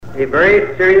a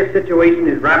very serious situation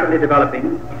is rapidly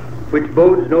developing, which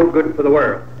bodes no good for the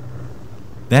world.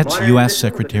 That's U.S.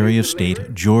 Secretary of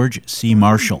State George C.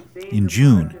 Marshall in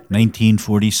June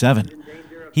 1947.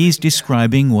 He's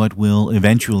describing what will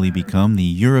eventually become the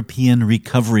European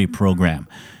Recovery Program,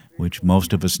 which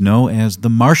most of us know as the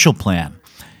Marshall Plan.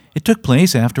 It took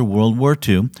place after World War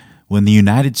II, when the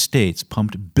United States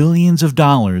pumped billions of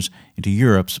dollars into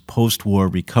Europe's post-war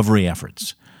recovery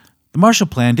efforts. The Marshall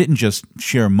Plan didn't just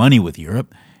share money with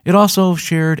Europe, it also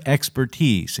shared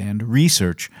expertise and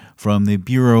research from the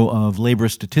Bureau of Labor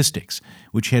Statistics,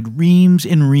 which had reams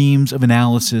and reams of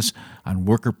analysis on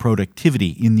worker productivity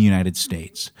in the United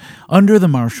States. Under the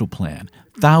Marshall Plan,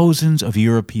 thousands of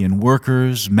European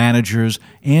workers, managers,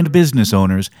 and business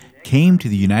owners came to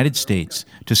the United States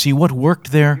to see what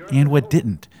worked there and what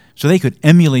didn't, so they could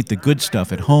emulate the good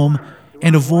stuff at home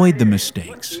and avoid the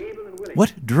mistakes.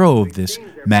 What drove this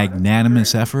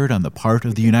magnanimous effort on the part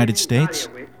of the United States?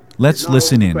 Let's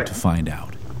listen in to find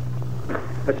out.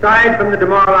 Aside from the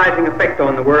demoralizing effect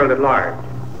on the world at large,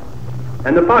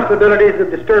 and the possibilities of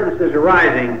disturbances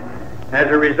arising as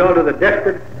a result of the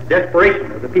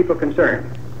desperation of the people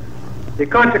concerned, the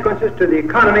consequences to the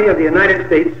economy of the United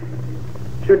States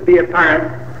should be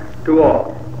apparent to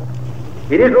all.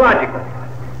 It is logical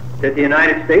that the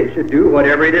United States should do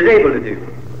whatever it is able to do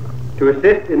to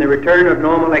assist in the return of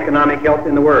normal economic health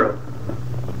in the world,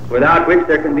 without which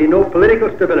there can be no political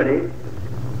stability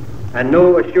and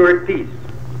no assured peace.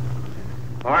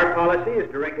 Our policy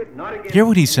is directed not against... Hear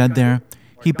what he said there?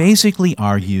 He basically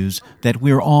argues that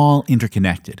we're all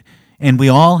interconnected, and we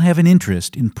all have an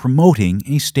interest in promoting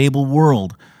a stable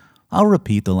world. I'll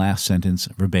repeat the last sentence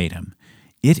verbatim.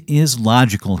 It is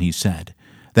logical, he said,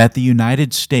 that the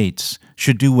United States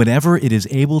should do whatever it is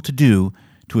able to do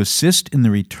to assist in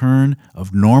the return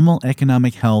of normal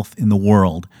economic health in the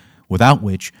world, without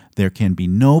which there can be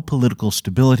no political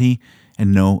stability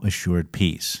and no assured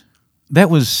peace. That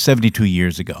was 72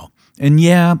 years ago. And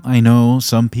yeah, I know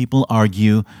some people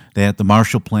argue that the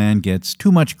Marshall Plan gets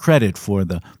too much credit for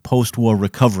the post-war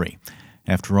recovery.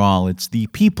 After all, it's the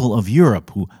people of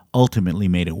Europe who ultimately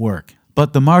made it work.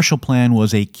 But the Marshall Plan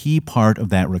was a key part of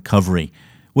that recovery,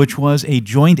 which was a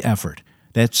joint effort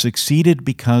that succeeded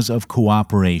because of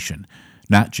cooperation,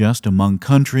 not just among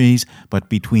countries, but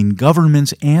between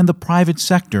governments and the private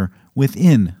sector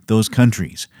within those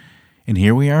countries. And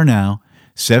here we are now,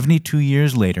 72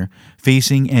 years later,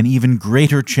 facing an even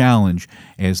greater challenge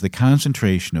as the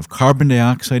concentration of carbon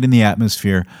dioxide in the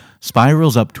atmosphere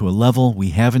spirals up to a level we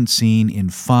haven't seen in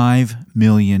 5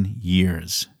 million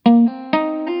years.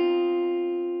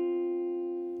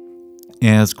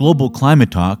 As global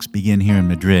climate talks begin here in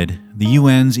Madrid, the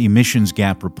UN's emissions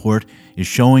gap report is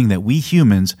showing that we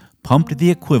humans pumped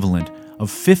the equivalent of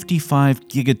 55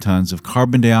 gigatons of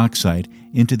carbon dioxide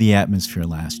into the atmosphere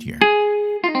last year.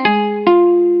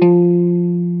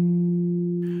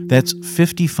 That's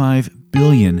 55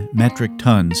 billion metric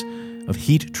tons of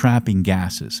heat-trapping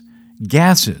gases.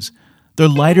 Gases! They're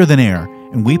lighter than air,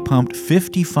 and we pumped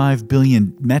 55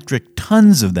 billion metric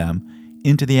tons of them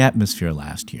into the atmosphere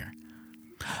last year.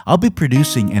 I'll be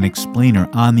producing an explainer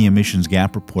on the emissions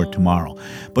gap report tomorrow,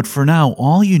 but for now,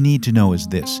 all you need to know is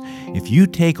this. If you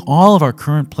take all of our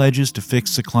current pledges to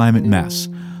fix the climate mess,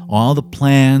 all the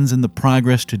plans and the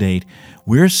progress to date,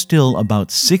 we're still about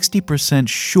 60%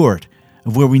 short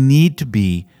of where we need to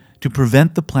be to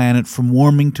prevent the planet from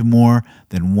warming to more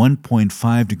than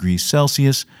 1.5 degrees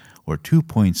Celsius or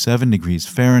 2.7 degrees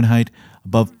Fahrenheit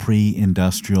above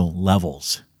pre-industrial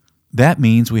levels. That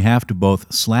means we have to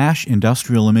both slash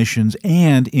industrial emissions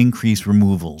and increase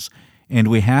removals, and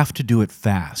we have to do it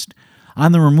fast.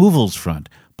 On the removals front,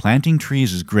 planting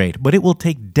trees is great, but it will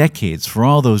take decades for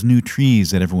all those new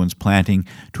trees that everyone's planting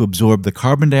to absorb the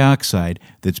carbon dioxide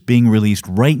that's being released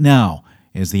right now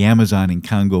as the Amazon and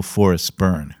Congo forests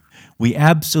burn. We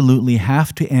absolutely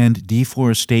have to end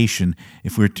deforestation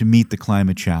if we're to meet the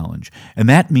climate challenge, and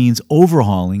that means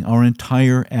overhauling our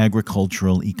entire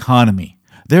agricultural economy.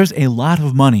 There's a lot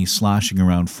of money sloshing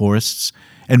around forests,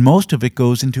 and most of it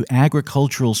goes into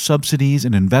agricultural subsidies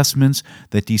and investments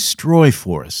that destroy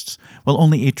forests, while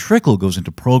only a trickle goes into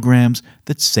programs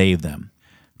that save them.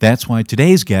 That's why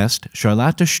today's guest,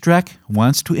 Charlotte Streck,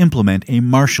 wants to implement a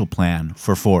Marshall Plan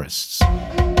for forests.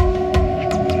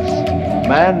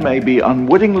 Man may be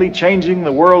unwittingly changing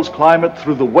the world's climate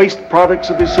through the waste products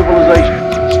of his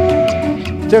civilization.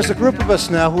 There's a group of us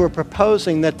now who are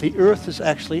proposing that the Earth has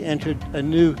actually entered a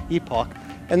new epoch,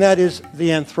 and that is the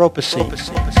Anthropocene.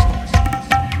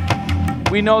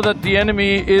 We know that the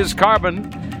enemy is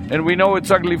carbon, and we know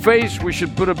its ugly face. We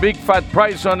should put a big fat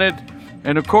price on it,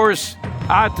 and of course,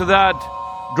 add to that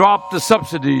drop the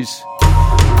subsidies.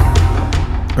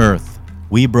 Earth.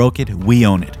 We broke it, we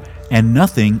own it. And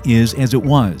nothing is as it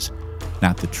was.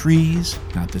 Not the trees,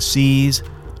 not the seas,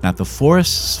 not the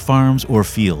forests, farms, or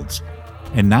fields.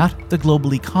 And not the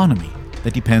global economy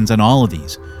that depends on all of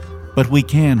these. But we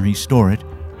can restore it,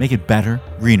 make it better,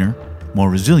 greener, more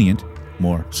resilient,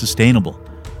 more sustainable.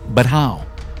 But how?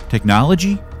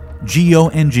 Technology?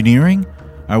 Geoengineering?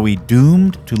 Are we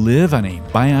doomed to live on a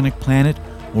bionic planet,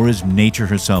 or is nature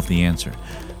herself the answer?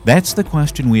 That's the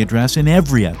question we address in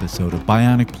every episode of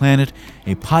Bionic Planet,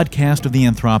 a podcast of the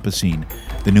Anthropocene,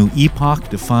 the new epoch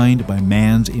defined by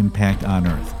man's impact on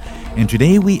Earth. And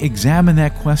today we examine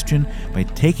that question by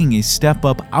taking a step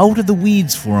up out of the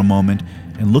weeds for a moment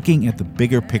and looking at the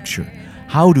bigger picture.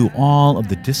 How do all of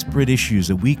the disparate issues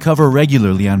that we cover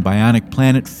regularly on Bionic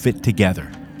Planet fit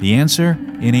together? The answer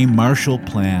in a Marshall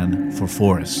Plan for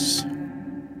forests.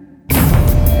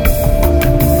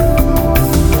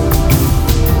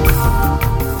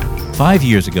 Five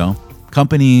years ago,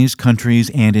 companies,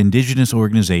 countries, and indigenous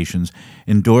organizations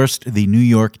endorsed the New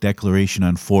York Declaration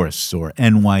on Forests, or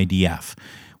NYDF,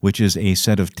 which is a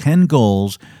set of 10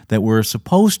 goals that were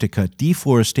supposed to cut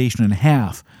deforestation in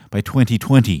half by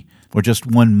 2020, or just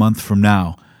 1 month from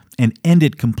now, and end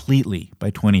it completely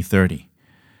by 2030.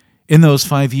 In those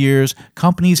 5 years,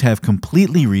 companies have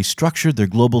completely restructured their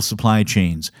global supply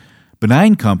chains.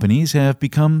 Benign companies have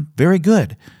become very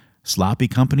good. Sloppy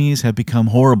companies have become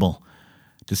horrible.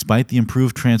 Despite the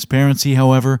improved transparency,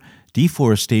 however,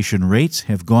 deforestation rates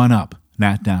have gone up,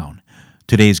 not down.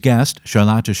 Today's guest,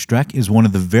 Charlotte Streck, is one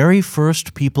of the very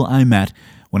first people I met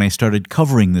when I started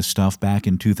covering this stuff back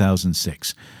in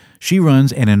 2006. She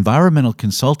runs an environmental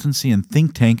consultancy and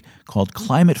think tank called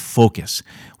Climate Focus,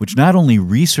 which not only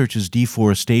researches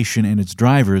deforestation and its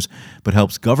drivers, but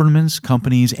helps governments,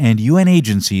 companies, and UN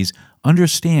agencies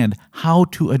understand how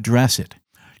to address it.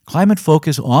 Climate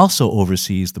Focus also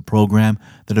oversees the program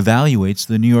that evaluates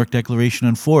the New York Declaration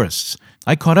on Forests.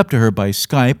 I caught up to her by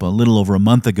Skype a little over a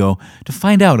month ago to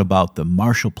find out about the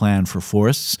Marshall Plan for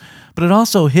Forests, but it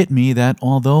also hit me that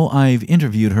although I've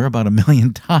interviewed her about 1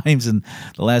 million times in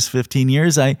the last 15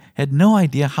 years, I had no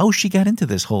idea how she got into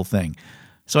this whole thing.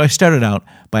 So I started out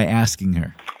by asking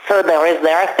her. So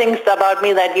there are things about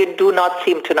me that you do not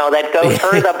seem to know that go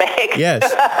further back. Yes.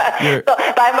 So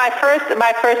by my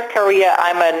first career,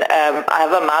 I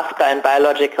have a master in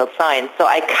biological science. So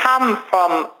I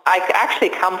actually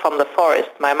come from the forest.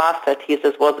 My master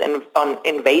thesis was on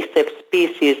invasive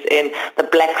species in the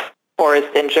Black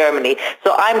Forest in Germany.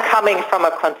 So I'm coming from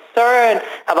a concern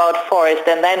about forest,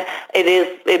 and then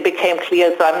it became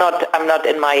clear. So I'm not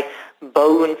in my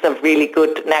bones of really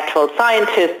good natural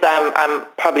scientists. I'm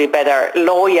probably better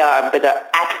lawyer, I'm better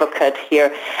advocate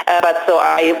here. But so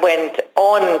I went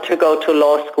on to go to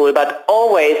law school, but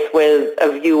always with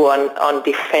a view on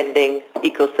defending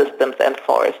ecosystems and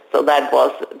forests. So that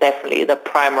was definitely the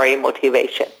primary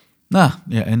motivation. Yeah,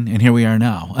 and here we are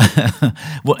now.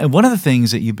 Well, one of the things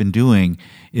that you've been doing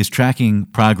is tracking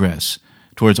progress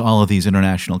towards all of these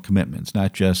international commitments,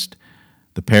 not just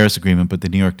the Paris Agreement, but the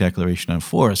New York Declaration on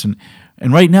Forests.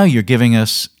 And right now you're giving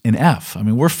us an F. I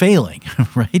mean, we're failing,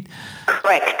 right?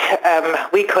 Correct.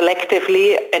 We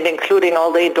collectively, and including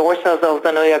all the endorsers of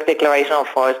the New York Declaration on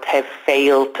Forests, have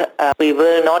failed. We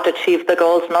will not achieve the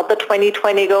goals, not the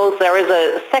 2020 goals. There is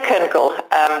a second goal,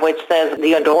 which says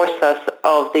the endorsers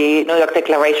of the New York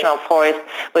Declaration on Forests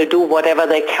will do whatever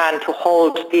they can to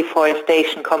halt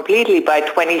deforestation completely by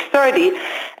 2030.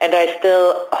 And I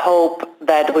still hope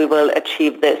that we will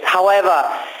achieve this. However,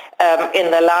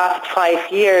 in the last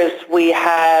 5 years, we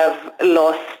have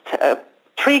lost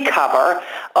tree cover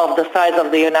of the size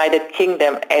of the United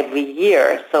Kingdom every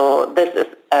year. So this is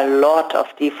a lot of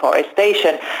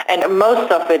deforestation, and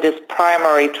most of it is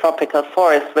primary tropical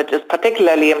forest, which is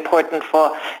particularly important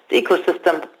for the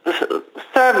ecosystem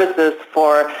services,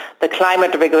 for the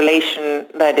climate regulation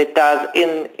that it does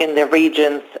in the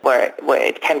regions where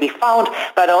it can be found,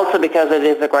 but also because it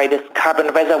is the greatest carbon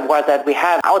reservoir that we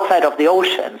have outside of the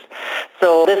oceans.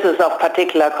 So this is of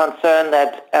particular concern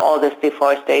that all this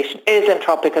deforestation is in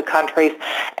tropical countries.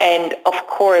 And of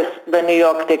course, the New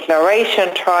York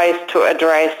Declaration tries to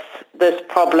address this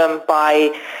problem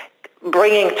by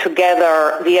bringing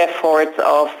together the efforts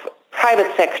of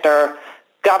private sector,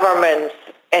 governments,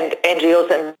 and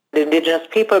NGOs and indigenous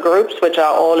people groups, which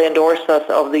are all endorsers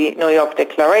of the New York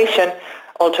Declaration,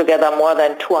 altogether more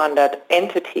than 200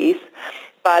 entities.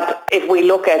 But if we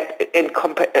look at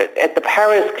the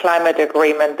Paris Climate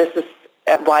Agreement, this is,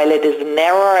 while it is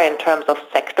narrower in terms of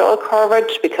sectoral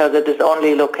coverage, because it is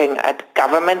only looking at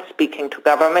governments, speaking to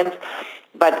governments,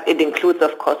 but it includes,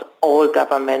 of course, all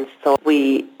governments. So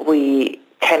we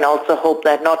can also hope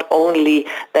that not only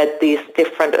that these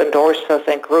different endorsers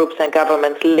and groups and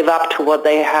governments live up to what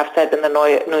they have said in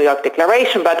the New York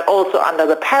Declaration, but also under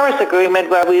the Paris Agreement,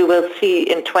 where we will see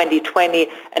in 2020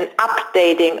 an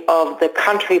updating of the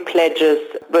country pledges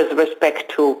with respect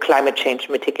to climate change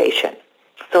mitigation.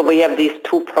 So we have these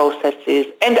two processes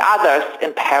and others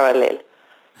in parallel.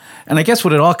 And I guess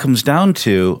what it all comes down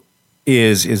to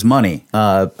is money.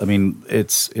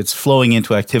 It's flowing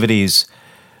into activities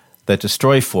that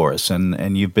destroy forests,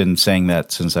 and you've been saying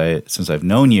that since I've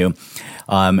known you.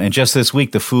 And just this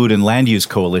week, the Food and Land Use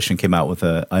Coalition came out with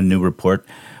a new report.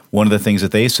 One of the things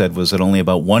that they said was that only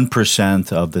about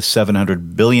 1% of the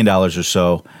 $700 billion or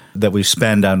so that we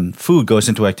spend on food goes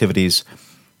into activities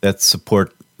that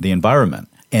support the environment.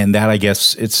 And that, I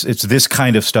guess, it's this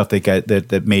kind of stuff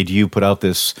that made you put out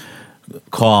this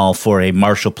call for a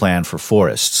Marshall Plan for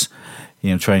forests,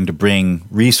 trying to bring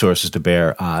resources to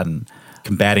bear on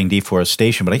combating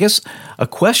deforestation. But I guess a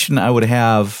question I would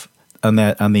have on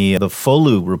the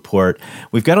FOLU report,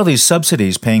 we've got all these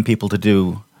subsidies paying people to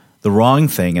do the wrong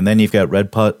thing, and then you've got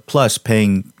Red Plus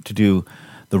paying to do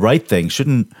the right thing.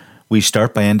 Shouldn't we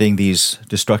start by ending these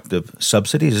destructive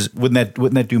subsidies? Wouldn't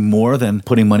that do more than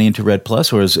putting money into Red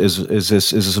Plus, or is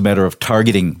this a matter of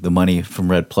targeting the money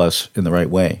from Red Plus in the right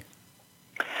way?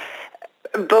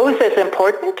 Both is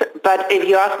important, but if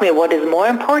you ask me what is more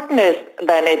important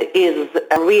then it is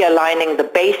realigning the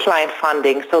baseline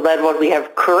funding so that what we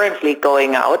have currently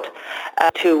going out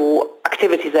to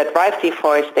activities that drive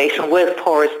deforestation with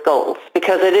forest goals.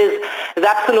 Because it's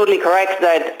absolutely correct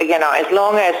that, as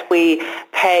long as we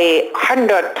pay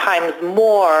 100 times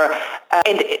more,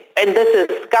 and this is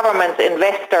governments,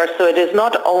 investors, so it is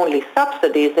not only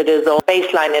subsidies, it is all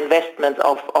baseline investments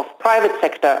of private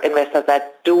sector investors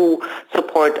that do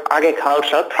support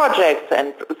agricultural projects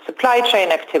and supply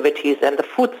chain activities and the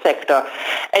food sector.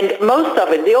 And most of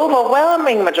it, the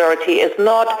overwhelming majority, is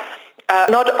not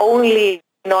only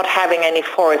not having any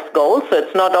forest goals, so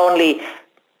it's not only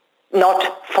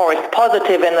not forest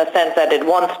positive in the sense that it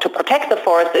wants to protect the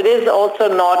forest, it is also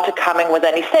not coming with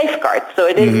any safeguards. So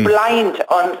it is blind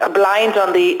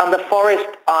on the forest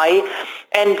eye,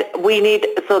 and we need,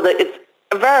 so that it's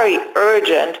very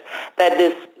urgent that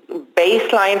this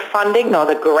baseline funding, or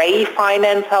the gray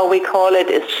finance, how we call it,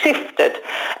 is shifted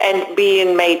and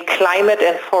being made climate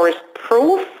and forest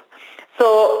proof,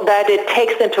 so that it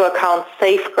takes into account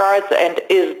safeguards and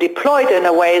is deployed in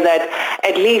a way that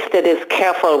at least it is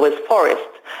careful with forests.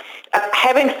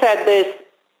 Having said this,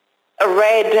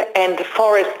 red and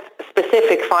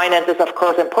forest-specific finance is of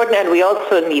course important, and we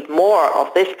also need more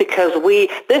of this because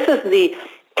this is the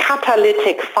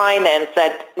catalytic finance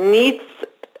that needs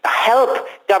help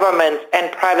governments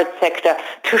and private sector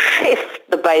to shift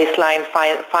the baseline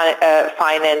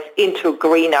finance into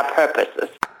greener purposes.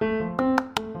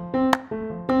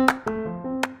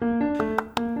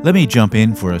 Let me jump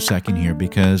in for a second here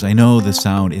because I know the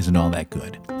sound isn't all that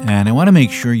good. And I want to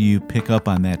make sure you pick up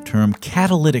on that term,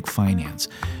 catalytic finance.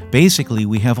 Basically,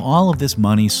 we have all of this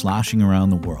money sloshing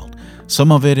around the world.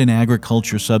 Some of it in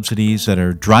agriculture subsidies that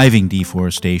are driving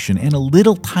deforestation, and a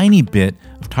little tiny bit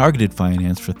of targeted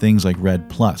finance for things like Red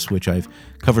Plus, which I've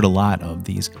covered a lot of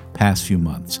these past few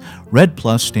months. Red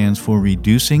Plus stands for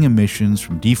Reducing Emissions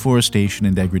from Deforestation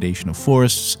and Degradation of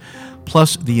Forests,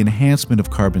 plus the enhancement of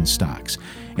carbon stocks.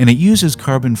 And it uses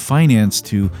carbon finance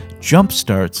to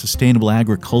jumpstart sustainable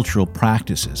agricultural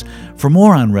practices. For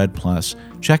more on Red Plus,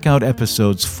 check out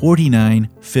episodes 49,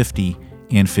 50,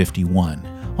 and 51.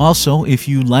 Also, if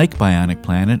you like Bionic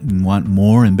Planet and want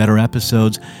more and better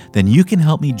episodes, then you can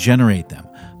help me generate them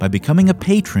by becoming a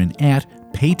patron at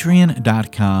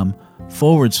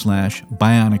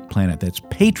patreon.com/Bionic Planet. That's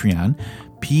Patreon,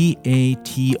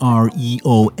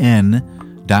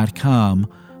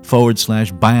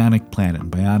 patreon.com/Bionic Planet.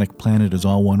 Bionic Planet is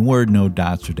all one word, no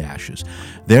dots or dashes.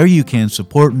 There you can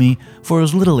support me for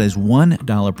as little as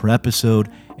 $1 per episode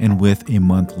and with a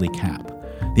monthly cap.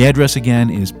 The address again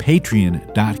is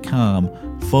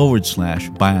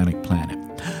patreon.com/Bionic Planet.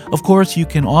 Of course, you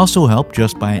can also help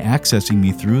just by accessing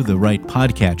me through the right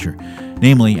podcatcher.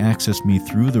 Namely, access me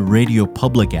through the Radio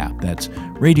Public app. That's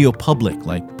Radio Public,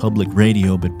 like public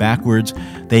radio, but backwards.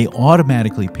 They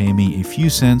automatically pay me a few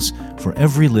cents for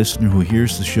every listener who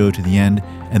hears the show to the end,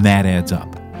 and that adds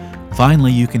up.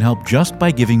 Finally, you can help just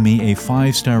by giving me a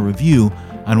 5-star review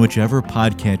on whichever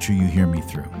podcatcher you hear me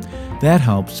through. That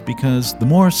helps because the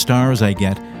more stars I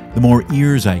get, the more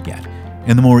ears I get.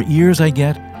 And the more ears I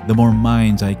get, the more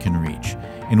minds I can reach.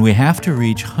 And we have to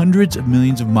reach hundreds of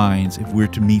millions of minds if we're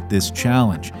to meet this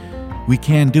challenge. We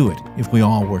can do it if we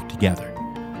all work together.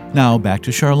 Now back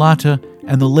to Charlotta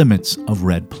and the limits of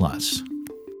Red Plus.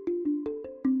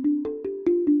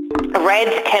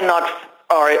 RED cannot,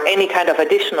 or any kind of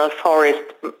additional forest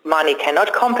money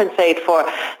cannot compensate for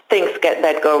things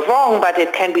that go wrong, but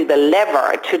it can be the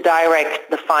lever to direct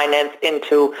the finance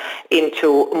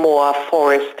into more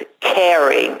forest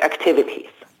caring activities.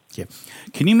 Yeah.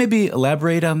 Can you maybe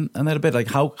elaborate on that a bit? Like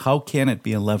how can it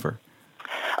be a lever?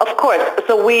 Of course.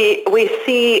 So we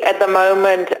see at the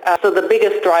moment, so the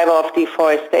biggest driver of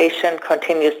deforestation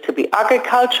continues to be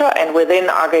agriculture, and within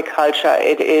agriculture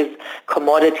it is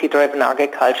commodity-driven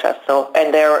agriculture. So,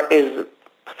 and there is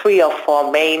 3 or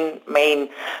 4 main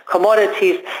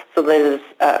commodities. So there is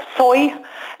soy,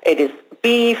 it is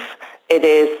beef, it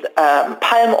is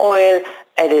palm oil,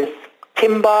 it is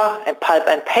timber and pulp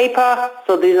and paper.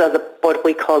 So these are what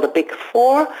we call the big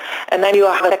 4. And then you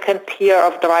have a second tier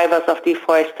of drivers of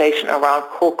deforestation around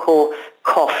cocoa,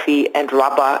 coffee, and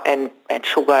rubber and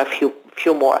sugar, a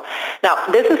few more. Now,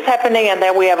 this is happening, and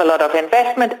then we have a lot of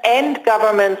investment, and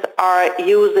governments are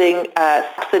using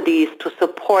subsidies to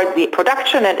support the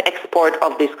production and export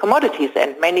of these commodities,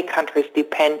 and many countries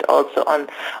depend also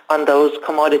on those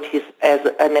commodities as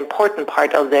an important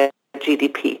part of their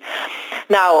GDP.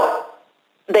 Now,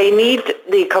 they need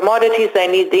the commodities, they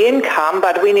need the income,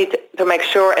 but we need to make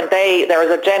sure, and there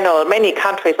is a general, many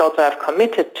countries also have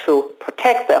committed to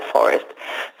protect their forest.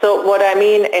 So what I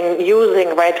mean in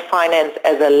using RED finance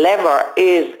as a lever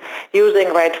is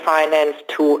using RED finance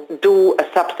to do a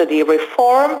subsidy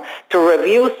reform, to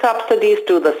review subsidies,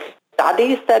 do the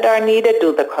studies that are needed,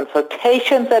 do the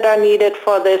consultations that are needed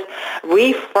for this,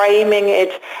 reframing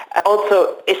it,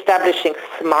 also establishing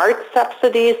smart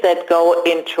subsidies that go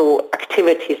into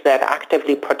activities that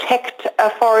actively protect a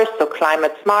forest, so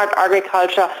climate smart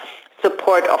agriculture,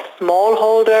 support of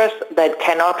smallholders that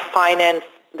cannot finance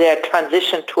their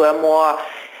transition to a more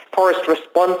forest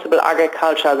responsible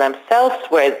agriculture themselves,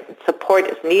 where support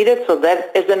is needed, so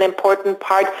that is an important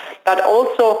part, but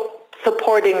also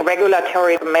supporting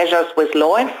regulatory measures with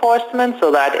law enforcement,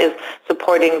 so that is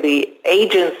supporting the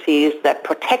agencies that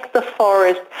protect the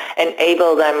forest,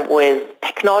 enable them with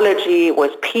technology,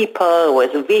 with people,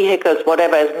 with vehicles,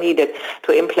 whatever is needed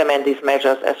to implement these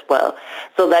measures as well.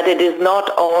 So that it is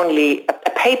not only a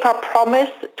paper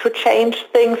promise to change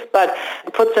things, but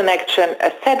puts in action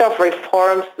a set of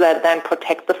reforms that then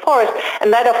protect the forest.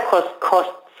 And that, of course,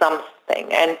 costs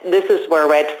something. And this is where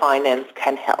RED finance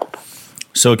can help.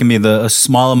 So it can be a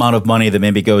small amount of money that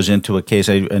maybe goes into a case.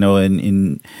 I know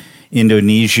in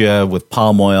Indonesia with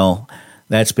palm oil,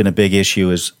 that's been a big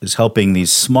issue, is helping these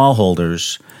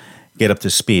smallholders get up to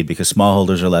speed, because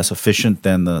smallholders are less efficient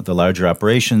than the larger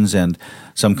operations, and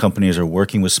some companies are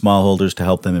working with smallholders to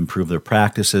help them improve their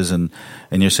practices. And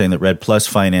you're saying that RED Plus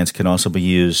finance can also be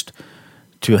used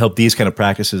to help these kind of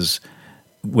practices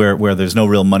where there's no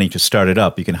real money to start it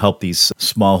up. You can help these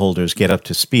smallholders get up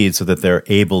to speed so that they're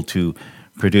able to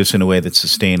produce in a way that's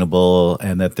sustainable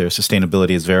and that their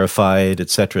sustainability is verified, et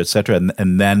cetera,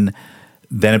 and then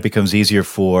it becomes easier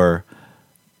for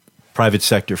private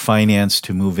sector finance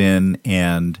to move in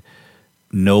and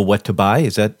know what to buy.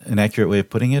 Is that an accurate way of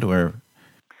putting it, or?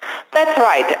 That's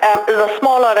right. The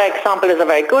smallholder example is a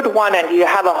very good one, and you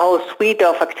have a whole suite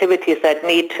of activities that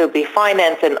need to be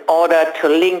financed in order to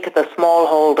link the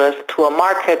smallholders to a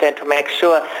market and to make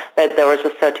sure that there is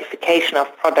a certification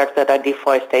of products that are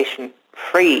deforestation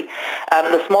free.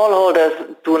 The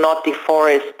smallholders do not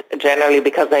deforest generally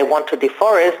because they want to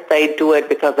deforest. They do it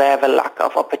because they have a lack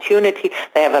of opportunity.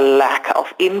 They have a lack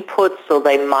of input, so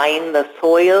they mine the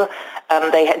soil.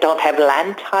 They don't have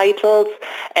land titles,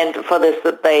 and for this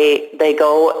they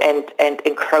go and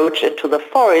encroach into the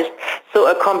forest.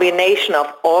 So a combination of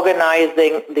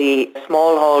organizing the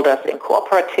smallholders in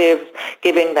cooperatives,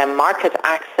 giving them market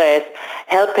access,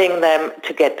 helping them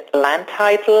to get land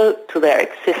title to their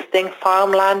existing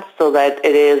farmland so that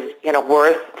it is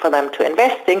worth for them to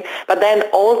invest in, but then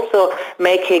also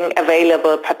making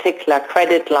available particular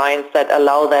credit lines that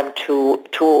allow them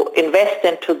to invest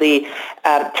into the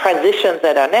transitions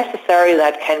that are necessary.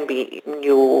 That can be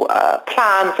new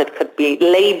plants, it could be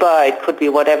labor, it could be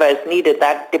whatever is needed.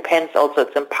 That depends also,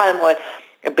 it's in palm oil,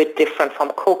 a bit different from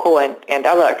cocoa and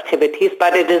other activities,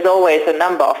 but it is always a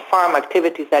number of farm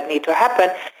activities that need to happen,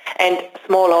 and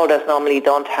smallholders normally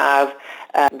don't have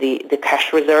the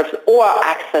cash reserves or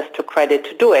access to credit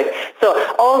to do it.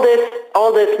 So all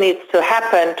this needs to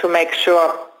happen to make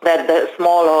sure that the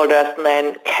smallholders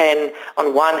then can,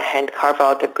 on one hand, carve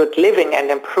out a good living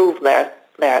and improve their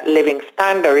living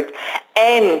standards,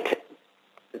 and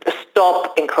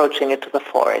stop encroaching into the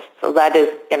forest. So that is,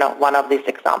 one of these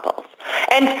examples.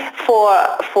 And for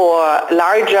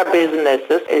larger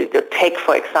businesses, take,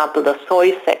 for example, the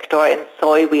soy sector. In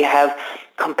soy, we have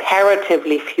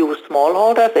comparatively few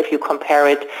smallholders. If you compare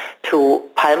it to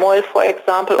palm oil, for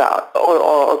example, or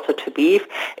also to beef.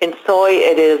 In soy,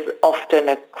 it is often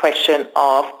a question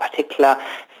of particular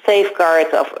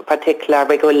safeguards, of particular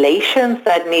regulations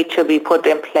that need to be put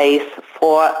in place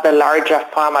for the larger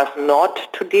farmers not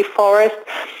to deforest,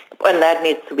 and that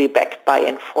needs to be backed by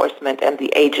enforcement and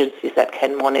the agencies that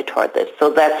can monitor this.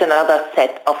 So that's another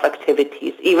set of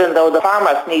activities, even though the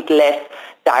farmers need less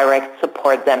direct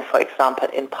support than, for example,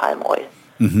 in palm oil.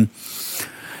 Mm-hmm.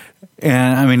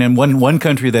 And I mean, and one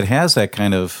country that has that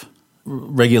kind of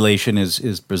regulation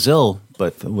is Brazil,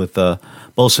 but with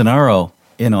Bolsonaro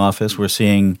in office, we're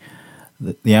seeing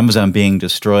the Amazon being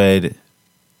destroyed,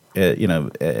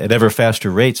 at ever faster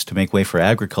rates to make way for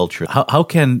agriculture. How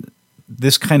can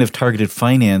this kind of targeted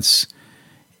finance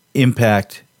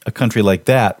impact a country like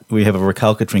that? We have a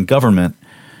recalcitrant government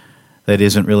that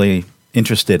isn't really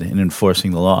interested in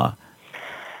enforcing the law.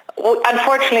 Well,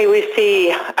 unfortunately, we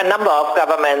see a number of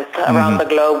governments around the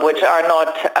globe which are not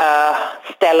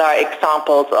stellar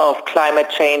examples of climate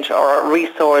change or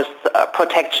resource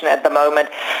protection at the moment.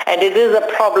 And it is a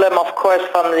problem, of course,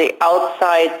 from the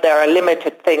outside. There are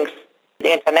limited things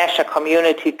the international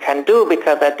community can do,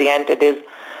 because at the end it is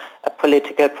a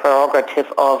political prerogative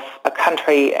of a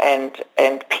country and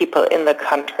people in the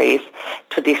countries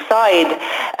to decide.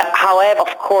 However,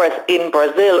 of course, in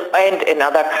Brazil and in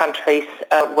other countries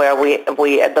where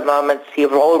we at the moment see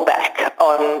rollback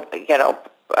on,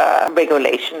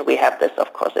 regulation. We have this,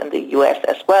 of course, in the U.S.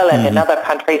 as well, and in other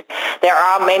countries. There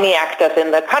are many actors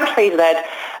in the countries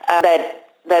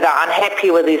that are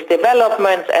unhappy with these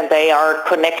developments, and they are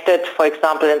connected, for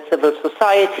example, in civil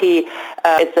society.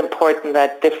 It's important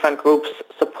that different groups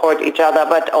support each other,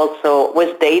 but also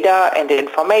with data and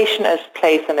information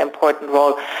plays an important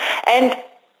role. And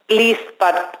least,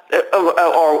 but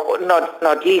or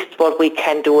not least, what we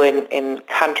can do in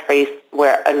countries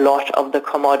where a lot of the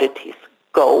commodities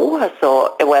go,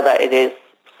 so whether it is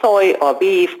soy or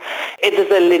beef, it is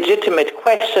a legitimate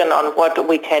question on what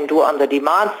we can do on the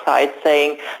demand side,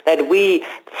 saying that we,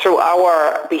 through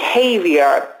our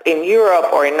behavior in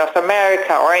Europe or in North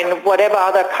America or in whatever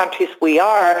other countries we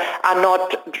are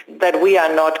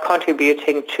not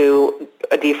contributing to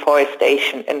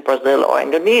deforestation in Brazil or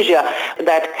Indonesia.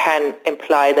 That can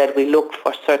imply that we look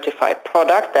for certified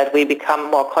product, that we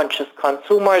become more conscious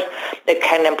consumers. It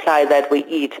can imply that we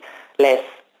eat less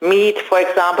meat, for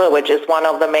example, which is one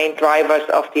of the main drivers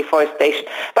of deforestation.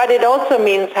 But it also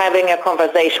means having a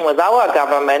conversation with our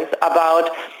governments about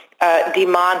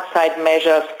demand-side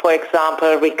measures, for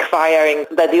example, requiring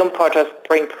that the importers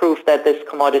bring proof that this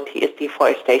commodity is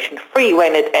deforestation-free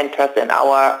when it enters in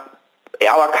our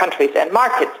countries and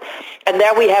markets. And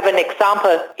there we have an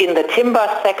example in the timber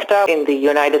sector in the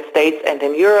United States and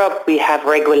in Europe. We have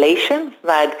regulations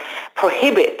that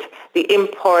prohibit the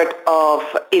import of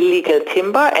illegal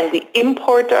timber, and the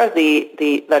importer,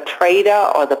 the trader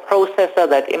or the processor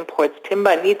that imports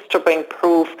timber needs to bring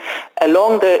proof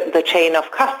along the chain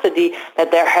of custody that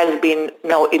there has been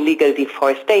no illegal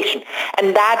deforestation.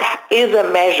 And that is a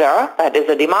measure, that is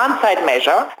a demand-side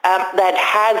measure, that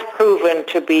has proven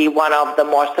to be one of the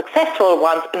more successful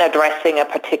ones in addressing a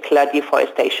particular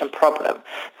deforestation problem.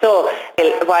 So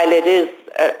while it is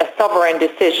a sovereign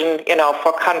decision,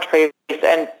 for countries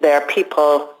and their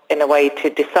people in a way to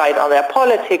decide on their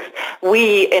politics,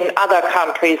 we in other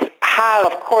countries have,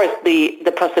 of course,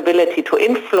 the possibility to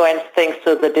influence things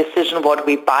to the decision what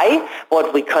we buy,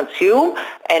 what we consume,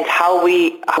 and how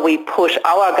we push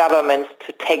our governments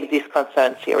to take these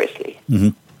concerns seriously. Mm-hmm.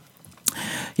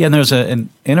 Yeah, and there's an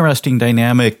interesting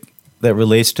dynamic that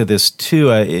relates to this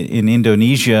too. In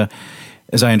Indonesia,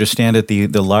 as I understand it,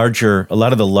 a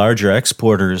lot of the larger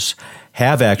exporters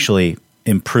have actually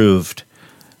improved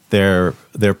their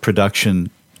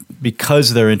production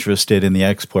because they're interested in the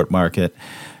export market,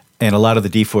 and a lot of the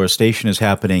deforestation is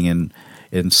happening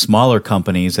in smaller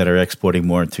companies that are exporting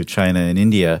more to China and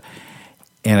India.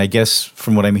 And I guess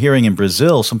from what I'm hearing in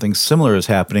Brazil, something similar is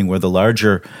happening where the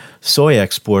larger soy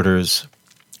exporters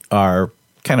are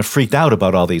kind of freaked out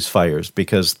about all these fires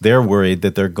because they're worried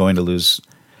that they're going to lose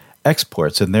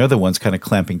exports, and they're the ones kind of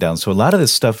clamping down. So a lot of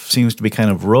this stuff seems to be kind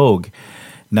of rogue,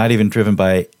 not even driven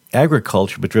by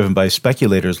agriculture, but driven by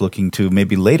speculators looking to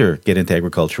maybe later get into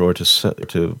agriculture or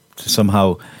to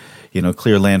somehow,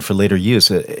 clear land for later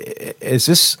use.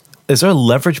 Is there a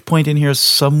leverage point in here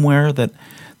somewhere that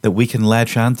we can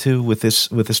latch onto with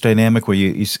this dynamic where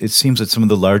it seems that some of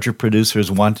the larger producers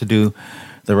want to do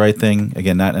the right thing,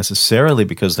 again, not necessarily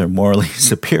because they're morally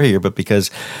superior, but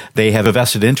because they have a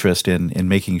vested interest in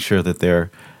making sure that their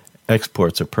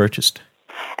exports are purchased?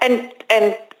 And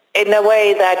in a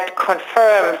way that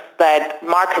confirms that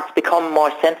markets become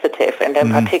more sensitive, and in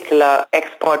particular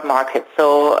export markets.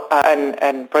 So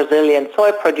an Brazilian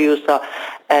soy producer,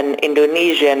 an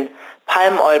Indonesian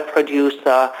palm oil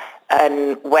producer,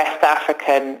 and West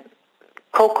African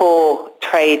cocoa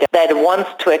trade that wants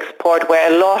to export, where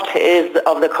a lot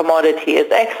of the commodity is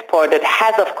exported,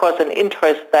 has of course an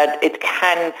interest that it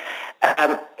can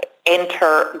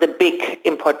enter the big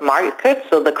import markets,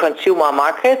 so the consumer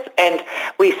markets. And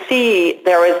we see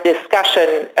there is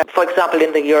discussion, for example,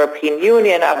 in the European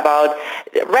Union about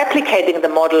replicating the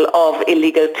model of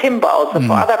illegal timber also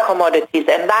for other commodities.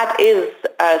 And that is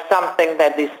something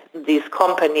that these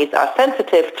companies are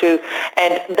sensitive to.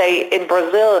 And in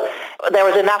Brazil, there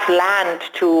is enough land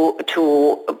to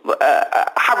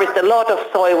harvest a lot of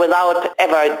soy without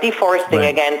ever deforesting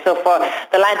again. So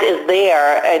the land is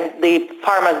there, and the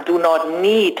farmers do not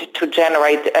need to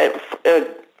generate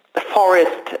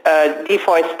forest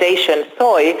deforestation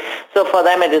soy. So for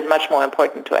them, it is much more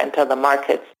important to enter the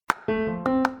markets.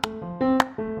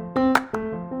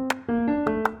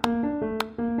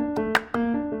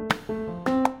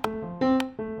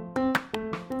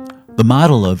 The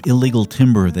model of illegal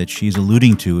timber that she's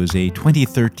alluding to is a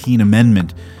 2013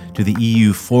 amendment to the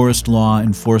EU Forest Law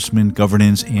Enforcement,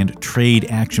 Governance, and Trade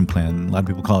Action Plan. A lot of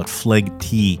people call it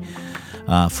FLEGT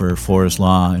for Forest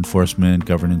Law Enforcement,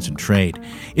 Governance, and Trade.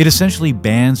 It essentially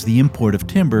bans the import of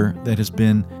timber that has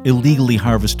been illegally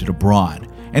harvested abroad.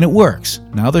 And it works.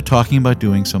 Now they're talking about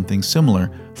doing something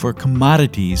similar for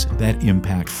commodities that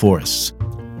impact forests.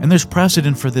 And there's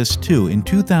precedent for this too. In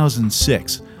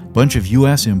 2006, a bunch of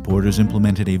U.S. importers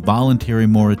implemented a voluntary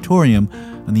moratorium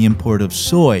on the import of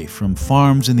soy from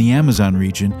farms in the Amazon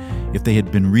region if they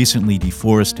had been recently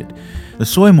deforested. The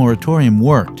soy moratorium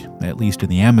worked, at least in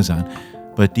the Amazon,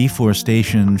 but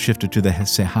deforestation shifted to the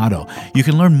Cerrado. You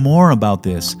can learn more about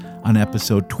this on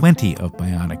episode 20 of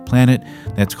Bionic Planet.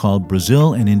 That's called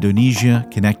Brazil and Indonesia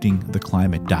Connecting the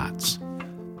Climate Dots.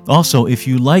 Also, if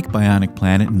you like Bionic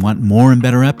Planet and want more and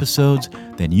better episodes,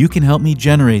 then you can help me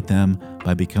generate them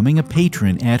by becoming a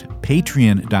patron at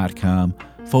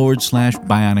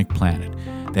patreon.com/Bionic Planet.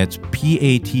 That's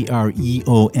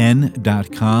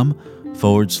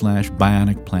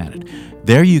patreon.com/Bionic Planet.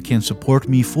 There you can support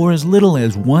me for as little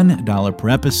as $1 per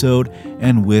episode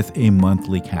and with a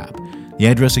monthly cap. The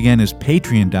address again is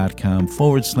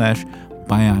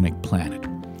patreon.com/Bionic Planet.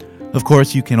 Of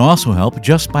course, you can also help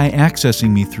just by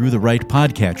accessing me through the right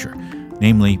podcatcher.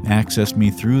 Namely, access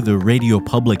me through the Radio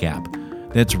Public app.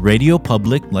 That's Radio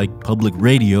Public, like public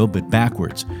radio, but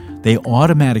backwards. They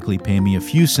automatically pay me a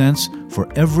few cents for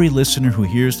every listener who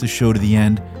hears the show to the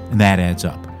end, and that adds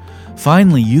up.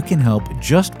 Finally, you can help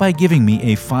just by giving me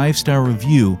a 5-star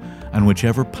review on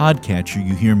whichever podcatcher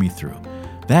you hear me through.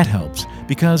 That helps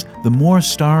because the more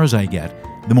stars I get,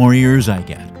 the more ears I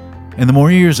get. And the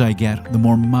more ears I get, the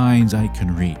more minds I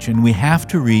can reach. And we have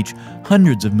to reach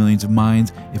hundreds of millions of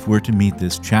minds if we're to meet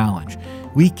this challenge.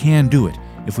 We can do it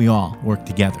if we all work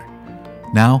together.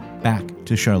 Now, back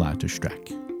to Charlotte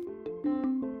Streck.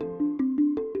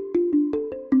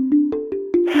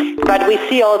 But we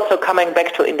see also, coming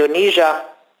back to Indonesia,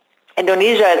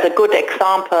 Indonesia is a good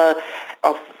example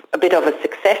of a bit of a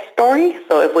success story.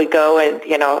 So if we go and,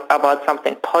 about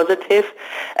something positive,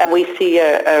 we see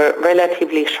a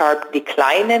relatively sharp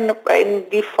decline in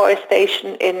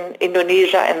deforestation in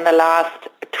Indonesia in the last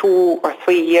 2 or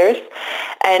 3 years.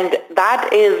 And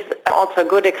that is also a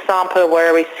good example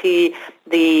where we see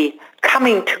the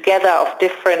coming together of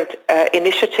different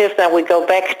initiatives, and we go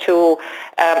back to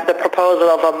the proposal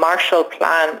of a Marshall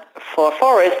Plan for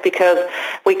forests, because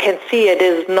we can see it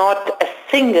is not a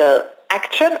single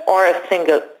action or a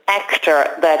single actor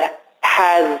that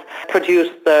has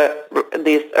produced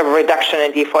this reduction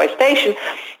in deforestation.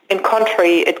 In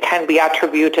contrary, it can be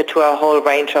attributed to a whole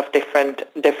range of different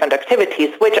activities,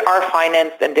 which are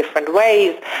financed in different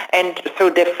ways and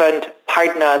through different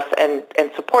partners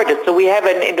and supported. So we have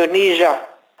in Indonesia,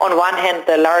 on one hand,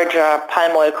 the larger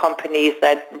palm oil companies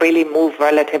that really move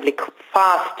relatively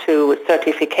fast to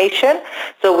certification.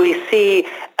 So we see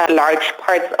large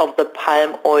parts of the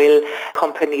palm oil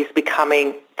companies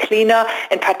becoming cleaner.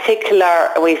 In particular,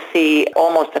 we see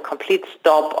almost a complete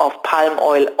stop of palm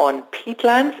oil on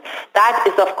peatlands. That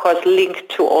is, of course, linked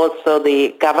to also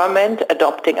the government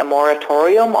adopting a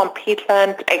moratorium on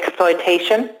peatland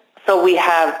exploitation. So we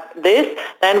have this.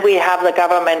 Then we have the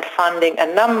government funding a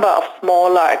number of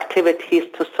smaller activities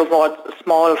to support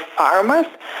small farmers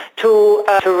to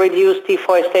reduce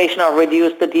deforestation or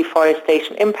reduce the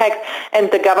deforestation impact. And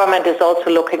the government is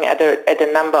also looking at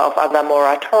a number of other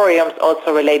moratoriums,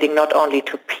 also relating not only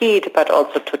to peat but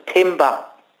also to timber.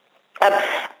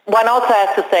 One also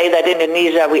has to say that in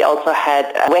Indonesia we also had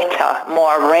wetter,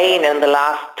 more rain in the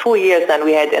last 2 years than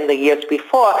we had in the years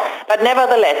before. But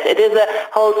nevertheless, it is a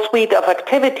whole suite of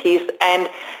activities, and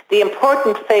the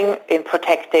important thing in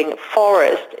protecting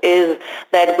forest is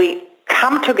that we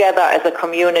come together as a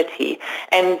community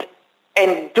and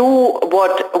do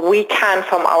what we can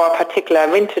from our particular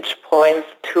vantage points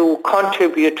to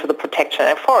contribute to the protection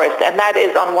of forest. And that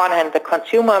is, on one hand, the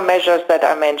consumer measures that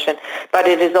I mentioned, but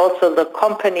it is also the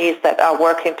companies that are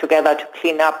working together to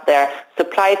clean up their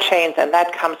supply chains, and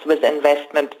that comes with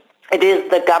investment. It is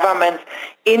the governments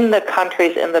in the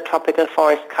countries, in the tropical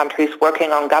forest countries,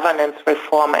 working on governance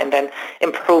reform and then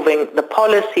improving the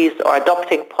policies or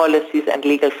adopting policies and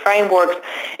legal frameworks.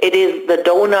 It is the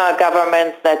donor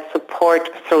governments that support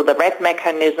through the RED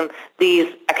mechanism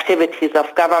these activities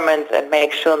of governments and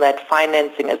make sure that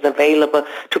financing is available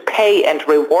to pay and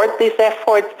reward these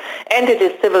efforts. And it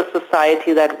is civil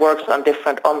society that works on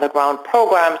different on-the-ground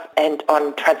programs and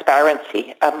on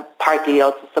transparency, partly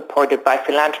also supported by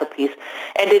philanthropies.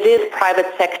 And it is private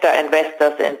sector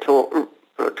investors into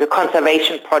the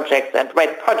conservation projects and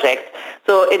RED projects.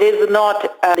 So it is not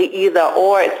the either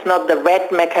or. It's not the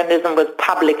RED mechanism with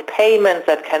public payments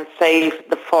that can save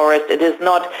the forest. It is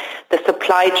not the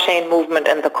supply chain movement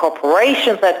and the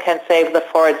corporations that can save the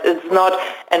forest. It's not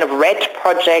a RED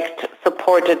project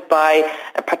supported by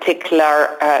a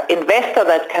particular investor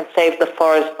that can save the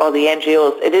forest or the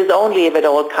NGOs. It is only if it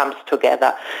all comes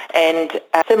together. And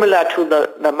similar to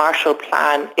the Marshall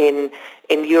Plan in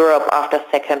Europe after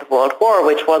Second World War,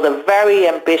 which was a very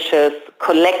ambitious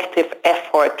collective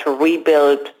effort to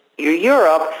rebuild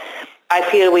Europe, I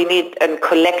feel we need a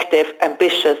collective,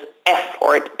 ambitious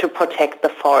effort to protect the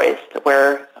forest,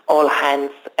 where all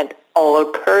hands and all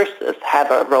purses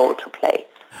have a role to play.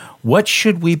 What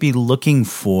should we be looking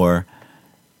for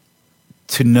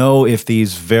to know if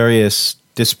these various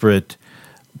disparate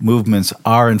movements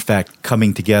are in fact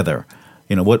coming together?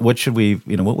 What should we,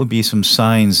 what would be some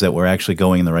signs that we're actually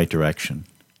going in the right direction?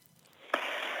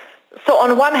 So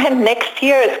on one hand, next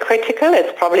year is critical.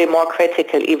 It's probably more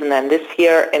critical even than this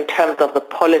year in terms of the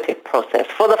politic process.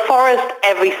 For the forest,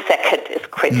 every second is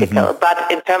critical. Mm-hmm. But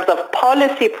in terms of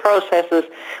policy processes,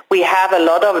 we have a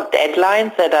lot of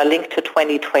deadlines that are linked to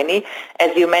 2020.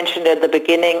 As you mentioned at the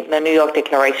beginning, the New York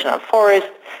Declaration on Forests.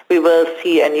 We will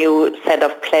see a new set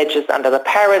of pledges under the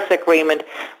Paris Agreement.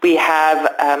 We have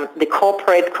the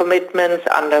corporate commitments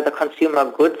under the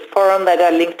Consumer Goods Forum that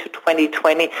are linked to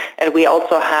 2020. And we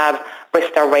also have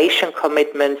restoration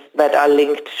commitments that are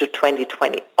linked to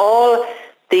 2020. All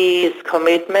these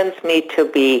commitments need to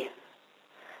be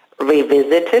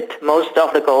revisited. Most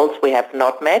of the goals we have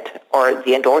not met, or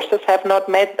the endorsers have not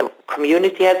met, the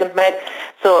community hasn't met.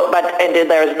 And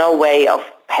there is no way of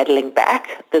pedaling back.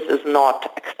 This is not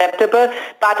acceptable,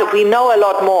 but we know a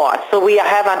lot more. So we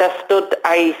have understood,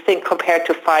 I think compared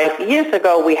to 5 years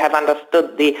ago, we have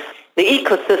understood the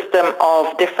ecosystem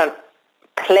of different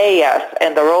players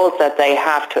and the roles that they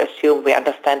have to assume. We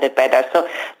understand it better. So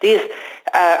these,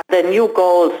 the new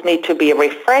goals need to be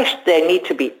refreshed. They need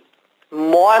to be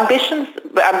more ambitious,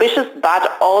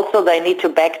 but also they need to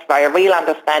be backed by a real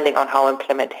understanding on how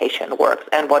implementation works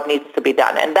and what needs to be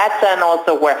done. And that's then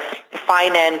also where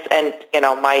finance and,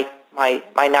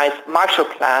 my nice Marshall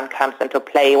Plan comes into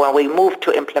play when we move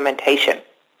to implementation.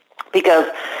 Because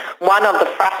one of the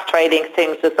frustrating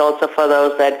things is also for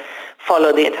those that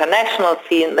follow the international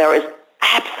scene, there is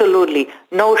absolutely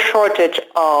no shortage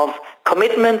of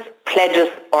commitments, pledges,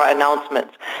 or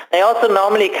announcements. They also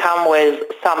normally come with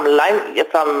some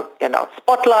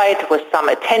spotlight, with some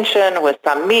attention, with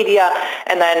some media,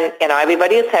 and then,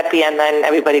 everybody is happy, and then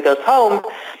everybody goes home.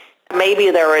 Maybe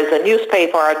there is a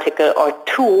newspaper article or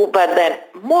two, but then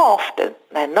more often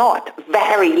than not,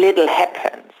 very little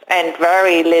happens, and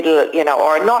very little,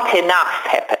 or not enough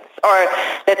happens. Or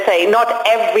let's say not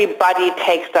everybody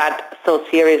takes that so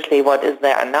seriously what is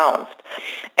there announced.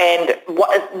 And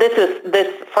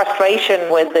this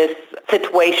frustration with this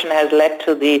situation has led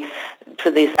to these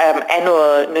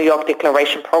annual New York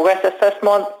Declaration Progress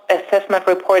Assessment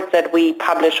reports that we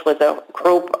publish with a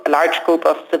large group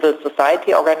of civil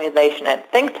society organizations and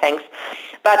think tanks.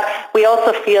 But we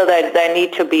also feel that there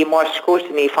need to be more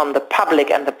scrutiny from the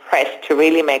public and the press to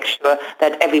really make sure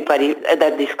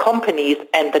that these companies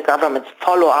and the governments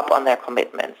follow up on their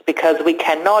commitments, because we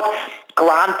cannot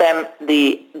grant them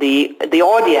the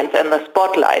audience and the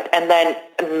spotlight and then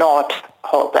not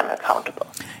hold them accountable.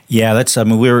 Yeah,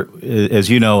 we're, as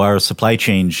you know, our supply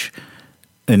chain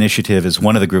initiative is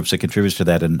one of the groups that contributes to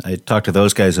that. And I talked to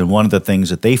those guys, and one of the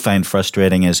things that they find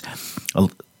frustrating is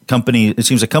it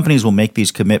seems that companies will make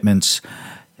these commitments.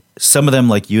 Some of them,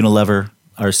 like Unilever,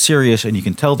 are serious, and you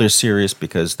can tell they're serious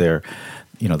because they're,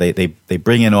 they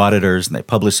bring in auditors and they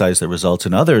publicize their results,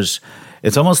 and others,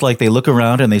 it's almost like they look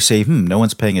around and they say, no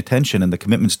one's paying attention, and the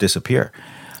commitments disappear.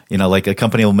 Like a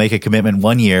company will make a commitment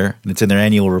 1 year, and it's in their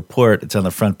annual report, it's on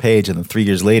the front page, and then 3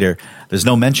 years later, there's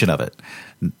no mention of it.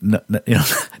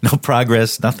 No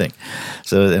progress, nothing.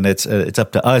 So, and it's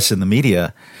up to us in the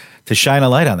media to shine a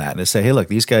light on that and to say, hey, look,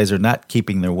 these guys are not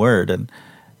keeping their word.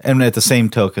 And by the same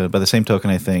token,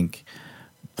 I think,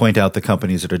 point out the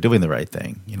companies that are doing the right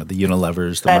thing. The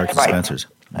Unilevers, the Marks and Spencers.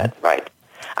 That's right.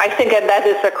 I think that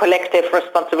is a collective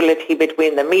responsibility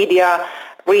between the media,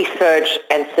 research,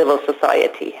 and civil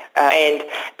society, and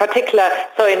particular.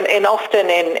 So, often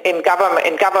in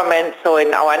government, so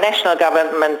in our national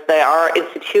governments, there are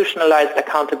institutionalized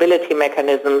accountability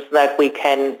mechanisms that we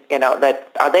can,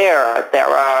 that are there. There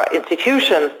are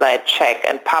institutions that check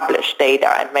and publish data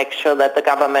and make sure that the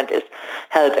government is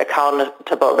held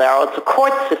accountable. There are also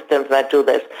court systems that do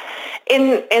this.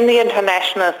 In the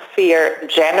international sphere,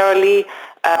 generally.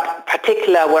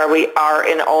 Particular where we are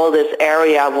in all this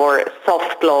area where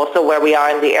soft law, so where we are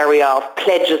in the area of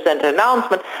pledges and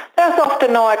announcements, there's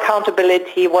often no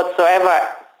accountability whatsoever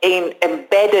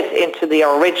embedded into the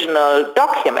original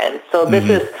document. So this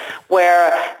is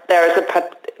where there's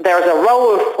a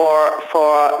role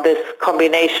for this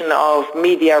combination of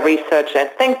media, research, and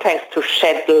think tanks to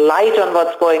shed light on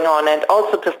what's going on and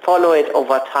also to follow it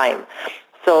over time.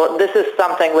 So this is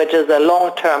something which is a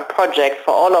long-term project for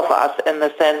all of us in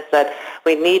the sense that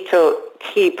we need to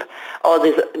keep all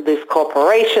these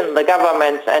corporations, the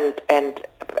governments, and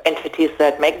entities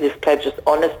that make these pledges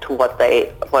honest to what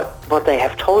they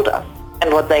have told us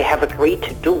and what they have agreed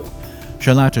to do.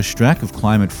 Charlotte Streck of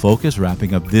Climate Focus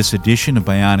wrapping up this edition of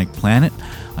Bionic Planet.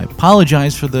 I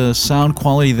apologize for the sound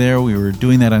quality there. We were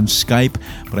doing that on Skype,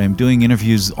 but I'm doing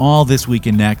interviews all this week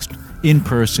and next in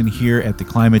person here at the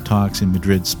Climate Talks in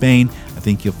Madrid, Spain. I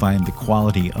think you'll find the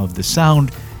quality of the sound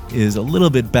is a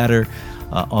little bit better,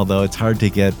 although it's hard to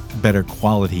get better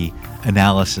quality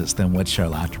analysis than what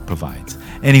Charlotte provides.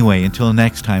 Anyway, until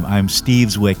next time, I'm Steve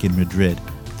Zwick in Madrid.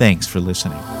 Thanks for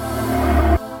listening.